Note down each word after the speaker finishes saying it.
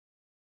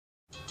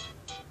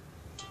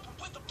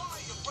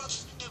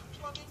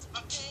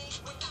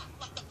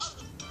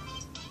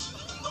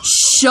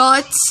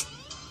Shut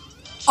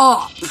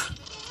up.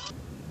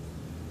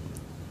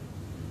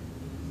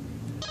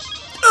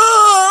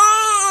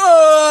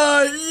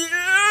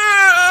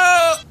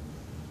 Yeah.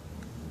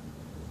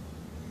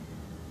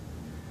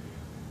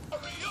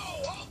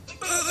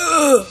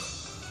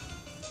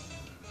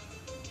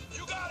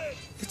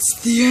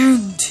 It's the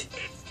end.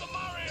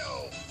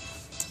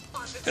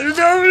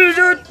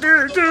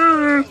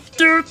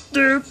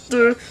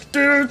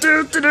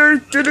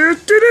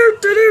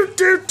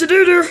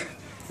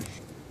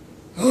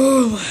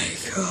 Oh my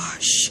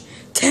gosh.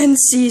 10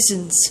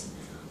 seasons.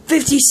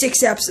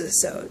 56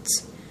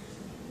 episodes.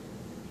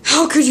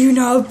 How could you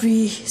not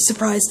be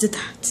surprised at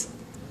that?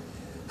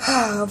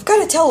 I've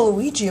got to tell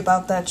Luigi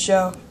about that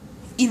show.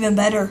 Even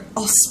better,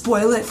 I'll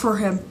spoil it for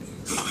him.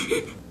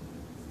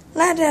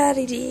 La da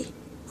dee dee.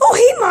 Oh,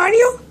 hey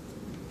Mario.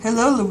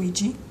 Hello,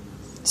 Luigi.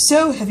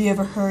 So, have you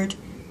ever heard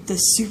the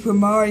Super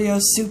Mario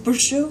Super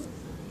Show?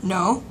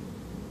 No?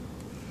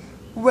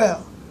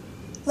 Well,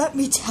 let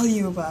me tell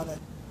you about it.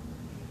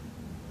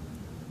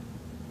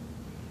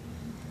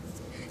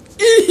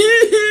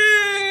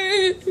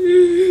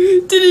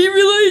 Did he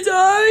really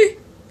die?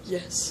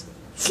 Yes.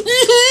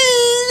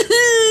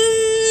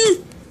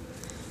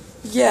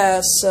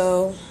 Yeah,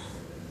 so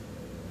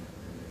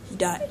he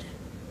died.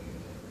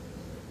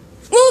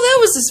 Well, that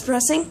was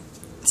depressing.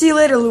 See you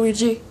later,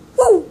 Luigi.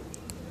 Woo!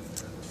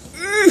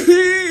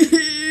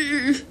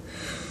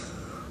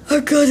 I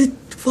gotta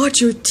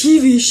watch a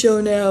TV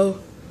show now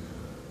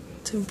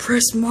to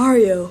impress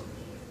Mario.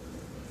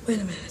 Wait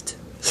a minute.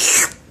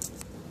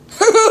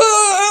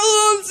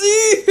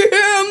 Alonzi!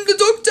 I'm the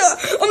doctor!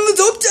 I'm the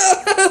doctor!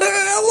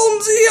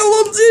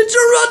 Alonzi,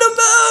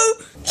 Geronimo!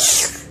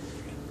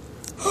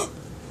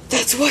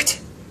 That's what?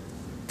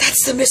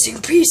 That's the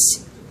missing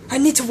piece. I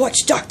need to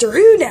watch Doctor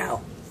Who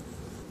now.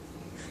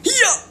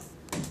 Yeah!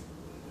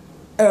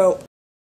 Oh.